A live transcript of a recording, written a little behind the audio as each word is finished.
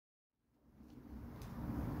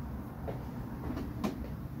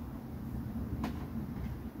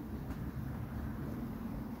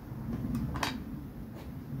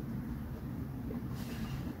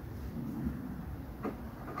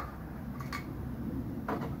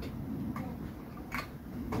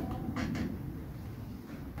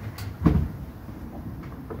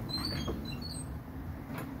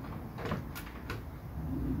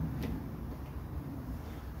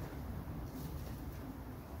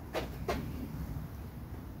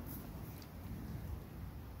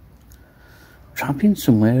trapping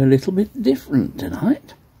somewhere a little bit different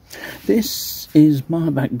tonight. This is my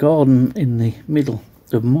back garden in the middle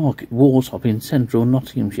of Market Warsop in central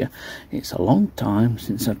Nottinghamshire. It's a long time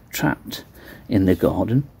since I've trapped in the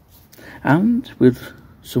garden, and with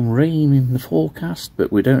some rain in the forecast,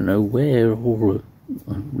 but we don't know where or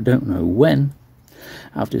we don't know when,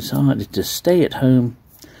 I've decided to stay at home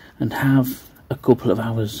and have a couple of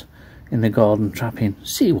hours in the garden trapping,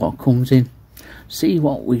 see what comes in, see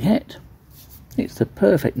what we get. It's the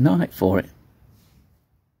perfect night for it.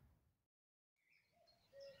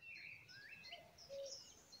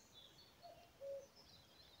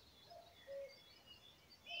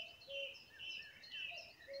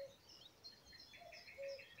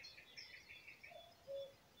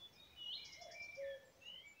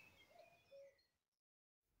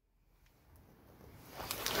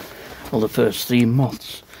 Well, the first three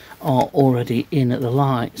moths are already in at the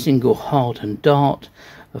light: single hard and dart,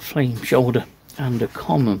 a flame shoulder and a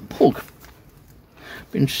common pug.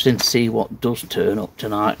 Be interesting to see what does turn up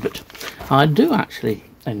tonight, but I do actually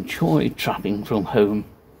enjoy trapping from home.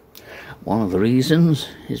 One of the reasons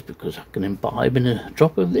is because I can imbibe in a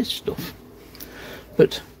drop of this stuff,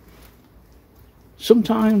 but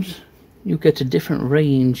sometimes you get a different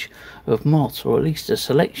range of moths, or at least a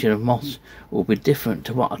selection of moths will be different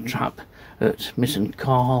to what I trap at Miss and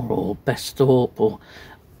Carl or Besthorpe or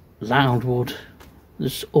Loudwood.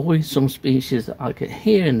 There's always some species that I get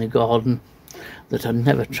here in the garden that I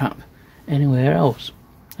never trap anywhere else,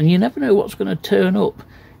 and you never know what's going to turn up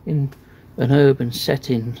in an urban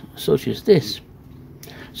setting such as this.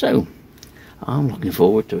 So I'm looking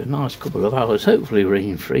forward to a nice couple of hours, hopefully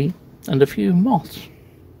rain free, and a few moths.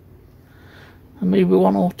 And maybe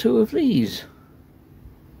one or two of these.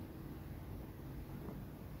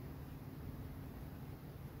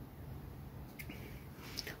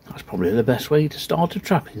 That's probably the best way to start a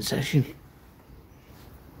trapping session.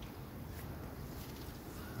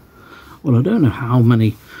 Well, I don't know how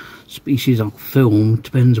many species I'll film,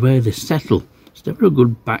 depends where they settle. It's never a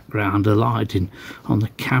good background, the lighting on the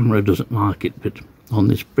camera doesn't like it, but on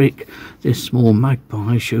this brick, this small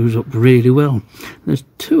magpie shows up really well. There's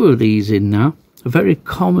two of these in now. A very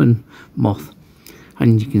common moth,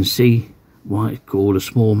 and you can see why it's called a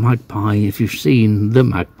small magpie if you've seen the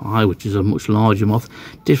magpie, which is a much larger moth,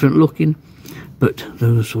 different looking, but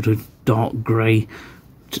those sort of dark grey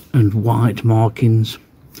and white markings.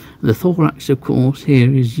 The thorax, of course,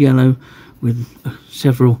 here is yellow with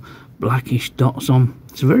several blackish dots on.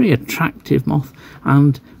 It's a very attractive moth,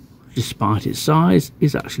 and despite its size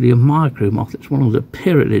is actually a micro moth. It's one of the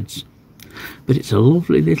pyralids, but it's a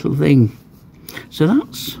lovely little thing. So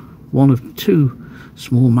that's one of two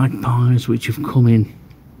small magpies which have come in.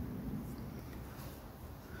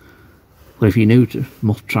 Well, if you're new to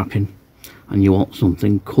moth trapping and you want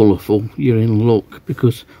something colourful, you're in luck,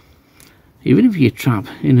 because even if you trap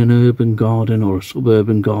in an urban garden or a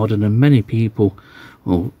suburban garden, and many people,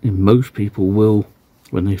 or most people will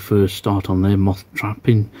when they first start on their moth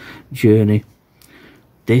trapping journey,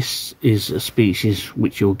 this is a species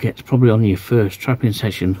which you'll get probably on your first trapping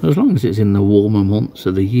session, as long as it's in the warmer months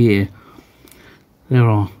of the year. There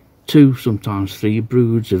are 2, sometimes 3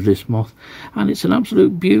 broods of this moth, and it's an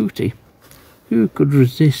absolute beauty. Who could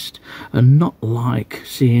resist and not like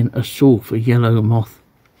seeing a sulphur yellow moth?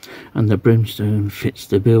 And the brimstone fits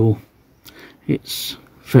the bill. It's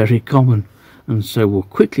very common, and so will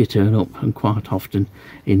quickly turn up, and quite often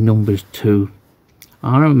in numbers too.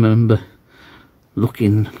 I remember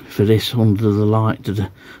looking for this under the light of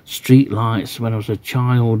the street lights when I was a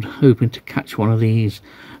child, hoping to catch one of these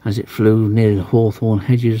as it flew near the hawthorn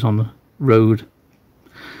hedges on the road.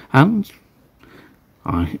 And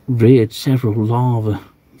I reared several larvae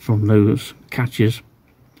from those catches.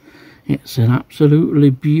 It's an absolutely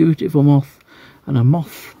beautiful moth, and a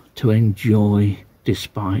moth to enjoy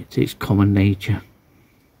despite its common nature.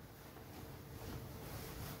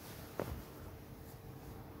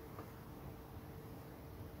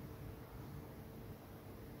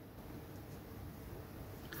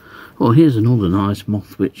 Well, here's another nice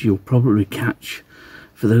moth which you'll probably catch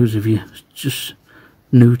for those of you just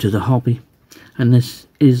new to the hobby, and this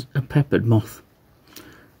is a peppered moth.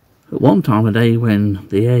 At one time of day when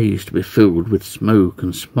the air used to be filled with smoke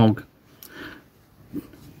and smog,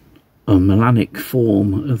 a melanic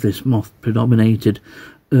form of this moth predominated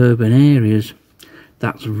urban areas.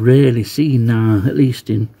 That's rarely seen now, at least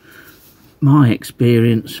in my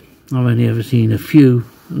experience. I've only ever seen a few,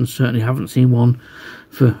 and certainly haven't seen one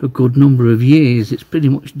for a good number of years. It's pretty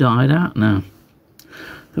much died out now.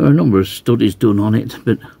 There are a number of studies done on it,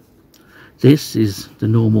 but this is the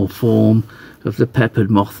normal form of the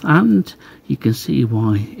peppered moth, and you can see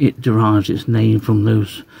why it derives its name from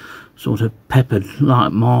those sort of peppered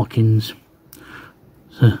like markings.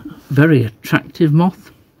 It's a very attractive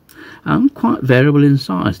moth and quite variable in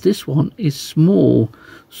size. This one is small,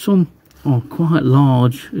 some are quite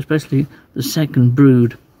large, especially the second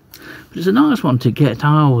brood, but it's a nice one to get.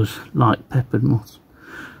 I always like peppered moths,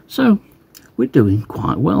 so we're doing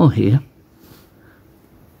quite well here.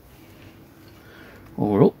 Well,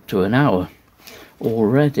 we're up to an hour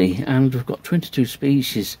already, and we've got 22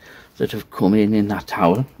 species that have come in that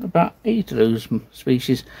hour. About 8 of those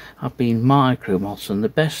species have been micro moths, and the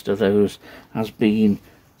best of those has been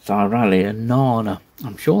Xyralia nana.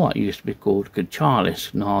 I'm sure that used to be called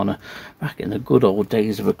Cachalis nana back in the good old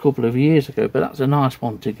days of a couple of years ago, but that's a nice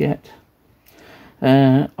one to get.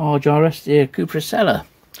 Argyrestia cupricella,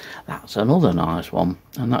 that's another nice one,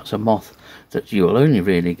 and that's a moth that you'll only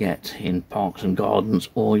really get in parks and gardens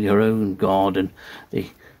or your own garden. The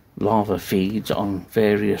larva feeds on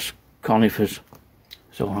various conifers.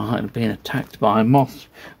 It's alright being attacked by moths,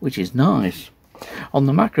 which is nice. On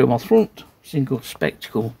the macro moth front, single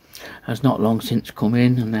spectacle has not long since come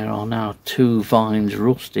in, and there are now 2 Vines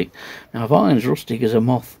rustic. Now Vines rustic is a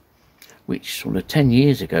moth which sort of 10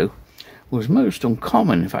 years ago was most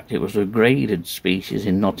uncommon. In fact, it was a graded species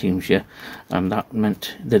in Nottinghamshire, and that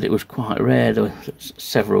meant that it was quite rare. There were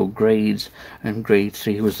several grades, and grade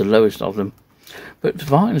 3 was the lowest of them. But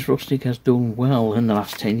Vines rustic has done well in the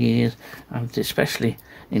last 10 years, and especially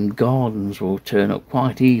in gardens will turn up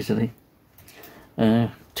quite easily.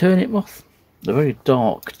 Turnip moth, the very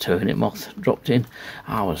dark turnip moth dropped in.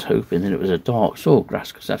 I was hoping that it was a dark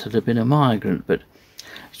sawgrass, because that had been a migrant, but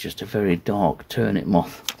it's just a very dark turnip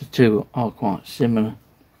moth. The two are quite similar.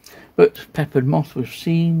 But peppered moth we've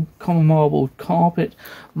seen, common marbled carpet,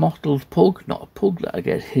 mottled pug, not a pug that I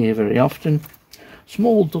get here very often.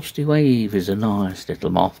 Small dusty wave is a nice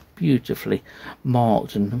little moth, beautifully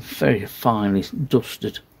marked and very finely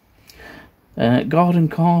dusted. Garden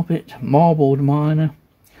carpet, marbled miner.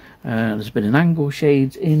 There's been an angle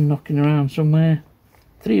shades in knocking around somewhere.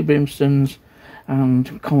 3 brimstones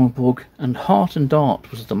and common pug, and heart and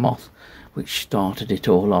dart was the moth which started it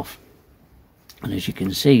all off. And as you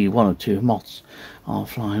can see, 1 or 2 moths are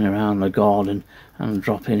flying around the garden and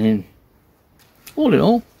dropping in. All in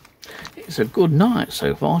all, it's a good night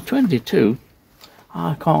so far. 22,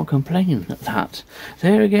 I can't complain at that.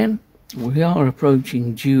 There again, we are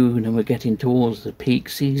approaching June and we're getting towards the peak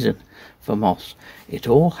season for moths. It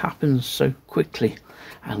all happens so quickly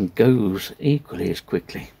and goes equally as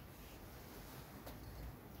quickly.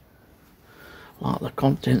 Like the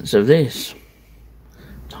contents of this.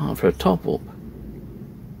 Time for a top up.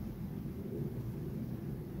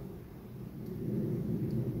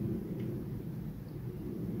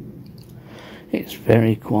 It's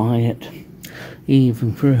very quiet,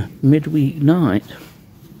 even for a midweek night.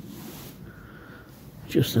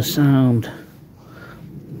 Just the sound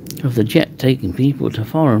of the jet taking people to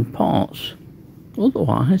foreign parts.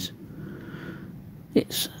 Otherwise,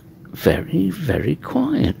 it's very, very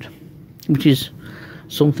quiet, which is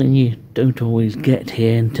something you don't always get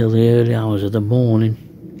here until the early hours of the morning.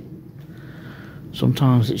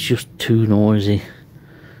 Sometimes it's just too noisy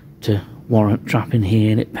to warrant trapping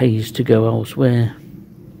here, and it pays to go elsewhere.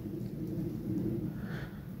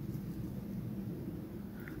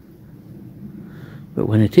 But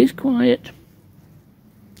when it is quiet,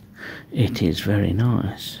 it is very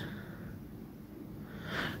nice.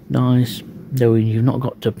 Nice knowing you've not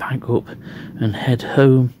got to pack up and head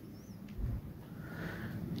home.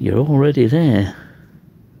 You're already there.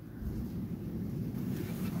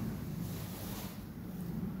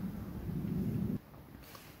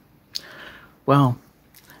 Well,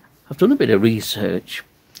 I've done a bit of research.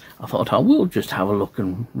 I thought I will just have a look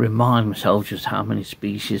and remind myself just how many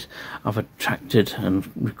species I've attracted and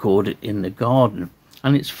recorded in the garden.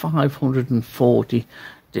 And it's 540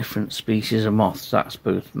 different species of moths. That's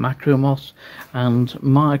both macro moths and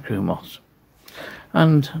micro moths.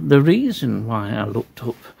 And the reason why I looked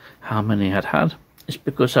up how many I'd had is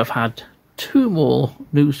because I've had 2 more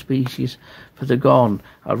new species for the garden.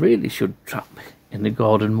 I really should trap in the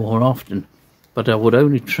garden more often, but I would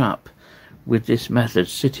only trap with this method,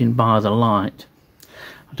 sitting by the light.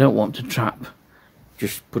 I don't want to trap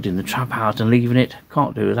just putting the trap out and leaving it.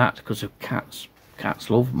 Can't do that because of cats. Cats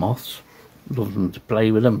love moths, love them to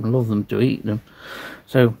play with them, love them to eat them.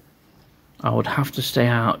 So I would have to stay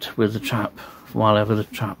out with the trap while ever the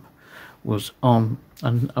trap was on,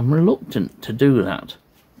 and I'm reluctant to do that.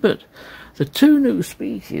 But the 2 new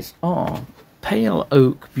species are Pale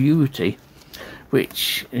Oak Beauty,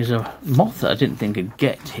 which is a moth that I didn't think I'd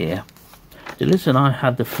get here. Listen, I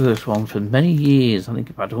had the first one for many years, I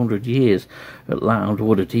think about 100 years, at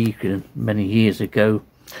Loudwood at Eakin many years ago,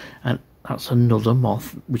 and that's another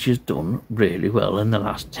moth which has done really well in the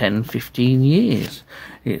last 10-15 years.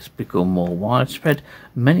 It's become more widespread.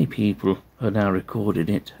 Many people are now recording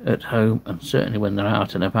it at home, and certainly when they're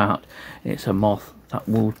out and about, it's a moth that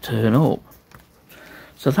will turn up.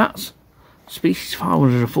 So that's species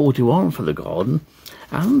 541 for the garden,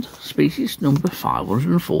 and species number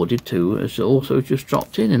 542 has also just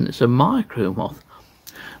dropped in, and it's a micro moth.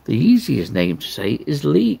 The easiest name to say is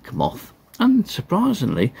leek moth, and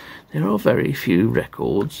surprisingly there are very few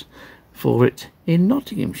records for it in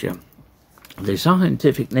Nottinghamshire. The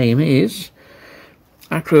scientific name is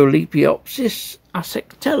Acrolepiopsis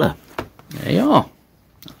asectella. There you are.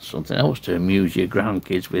 Something else to amuse your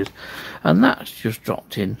grandkids with. And that's just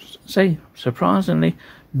dropped in. Say, surprisingly,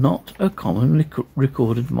 not a commonly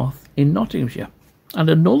recorded moth in Nottinghamshire. And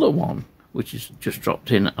another one which is just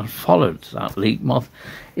dropped in and followed that leek moth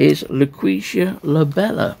is Loquacia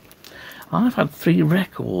labella. I've had 3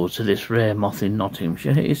 records of this rare moth in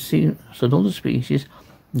Nottinghamshire. It's another species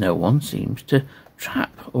no one seems to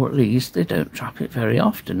trap, or at least they don't trap it very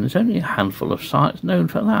often. There's only a handful of sites known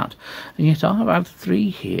for that, and yet I've had 3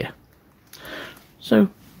 here. So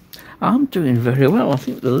I'm doing very well. I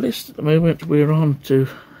think the list at the moment we're on to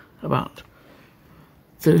about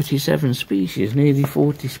 37 species, nearly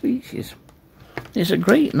 40 species. It's a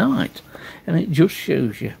great night, and it just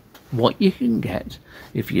shows you what you can get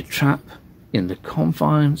if you trap in the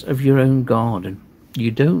confines of your own garden.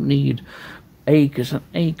 You don't need acres and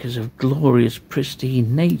acres of glorious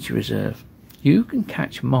pristine nature reserve. You can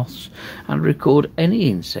catch moths and record any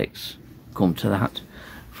insects, come to that,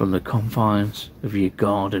 from the confines of your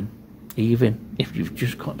garden. Even if you've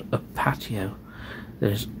just got a patio,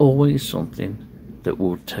 there's always something that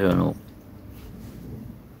will turn up.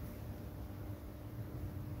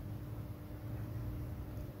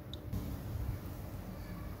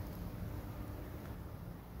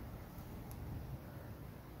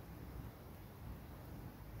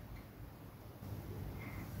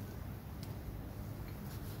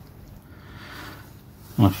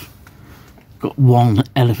 I've got 1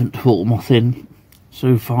 elephant hawk moth in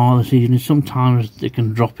so far this evening. Sometimes they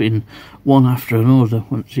can drop in one after another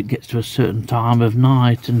once it gets to a certain time of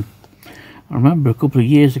night, and I remember a couple of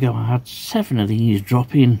years ago I had 7 of these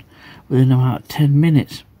drop in within about 10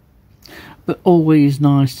 minutes. But always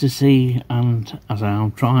nice to see, and as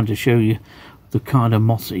I'm trying to show you the kind of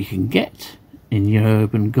moths that you can get in your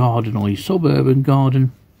urban garden or your suburban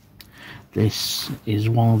garden, this is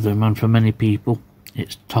one of them, and for many people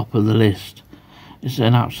it's top of the list. It's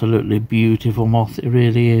an absolutely beautiful moth, it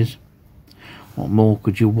really is. What more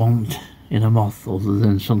could you want in a moth other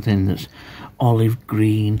than something that's olive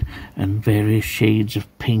green and various shades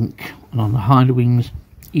of pink, and on the hind wings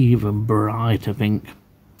even brighter pink.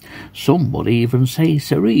 Some would even say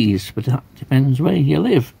cerise, but that depends where you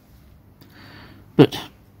live. But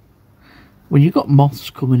when you've got moths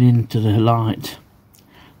coming into the light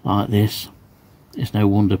like this, it's no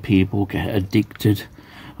wonder people get addicted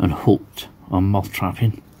and hooked on moth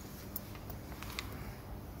trapping.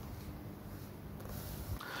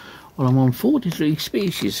 Well, I'm on 43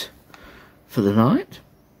 species for the night.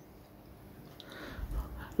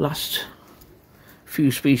 Last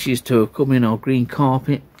few species to have come in are green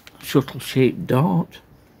carpet, shuttle-shaped dart,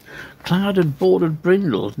 clouded bordered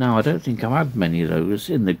brindles. Now, I don't think I've had many of those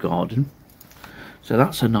in the garden, so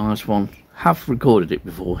that's a nice one. Have recorded it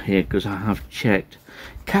before here because I have checked.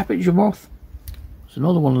 Cabbage moth. It's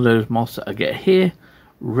another one of those moths that I get here.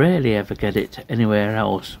 Rarely ever get it anywhere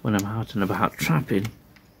else when I'm out and about trapping.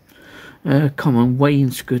 Common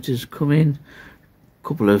wainscoters come in.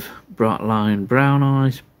 Couple of bright line brown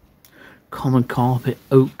eyes. Common carpet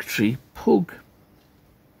oak tree pug.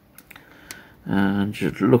 And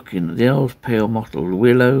just looking at the elves, pale mottled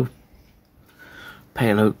willow.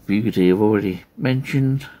 Pale oak beauty I've already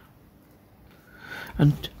mentioned.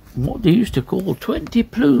 And what they used to call 20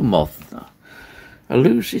 plume moth,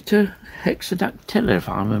 Elusita hexadactyla, if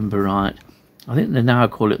I remember right. I think they now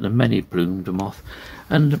call it the many plumed moth,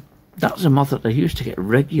 and that's a moth that I used to get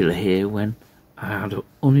regular here when I had a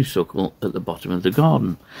honeysuckle at the bottom of the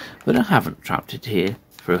garden, but I haven't trapped it here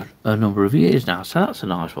for a number of years now, so that's a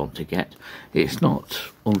nice one to get. It's not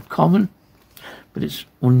uncommon, but it's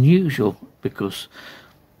unusual because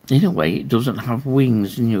in a way it doesn't have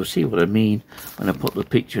wings, and you'll see what I mean when I put the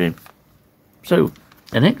picture in. So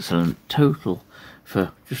an excellent total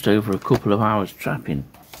for just over a couple of hours trapping.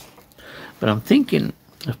 But I'm thinking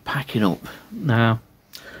of packing up now.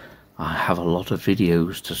 I have a lot of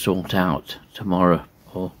videos to sort out tomorrow,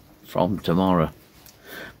 or from tomorrow,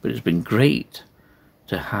 But it's been great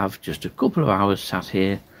to have just a couple of hours sat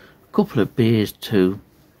here, a couple of beers too,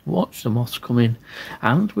 watch the moths come in,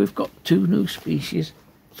 and we've got 2 new species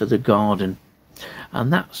for the garden,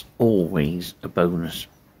 and that's always a bonus.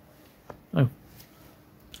 Oh,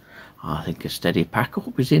 I think a steady pack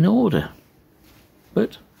up is in order,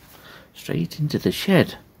 but straight into the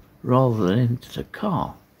shed rather than into the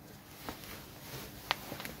car.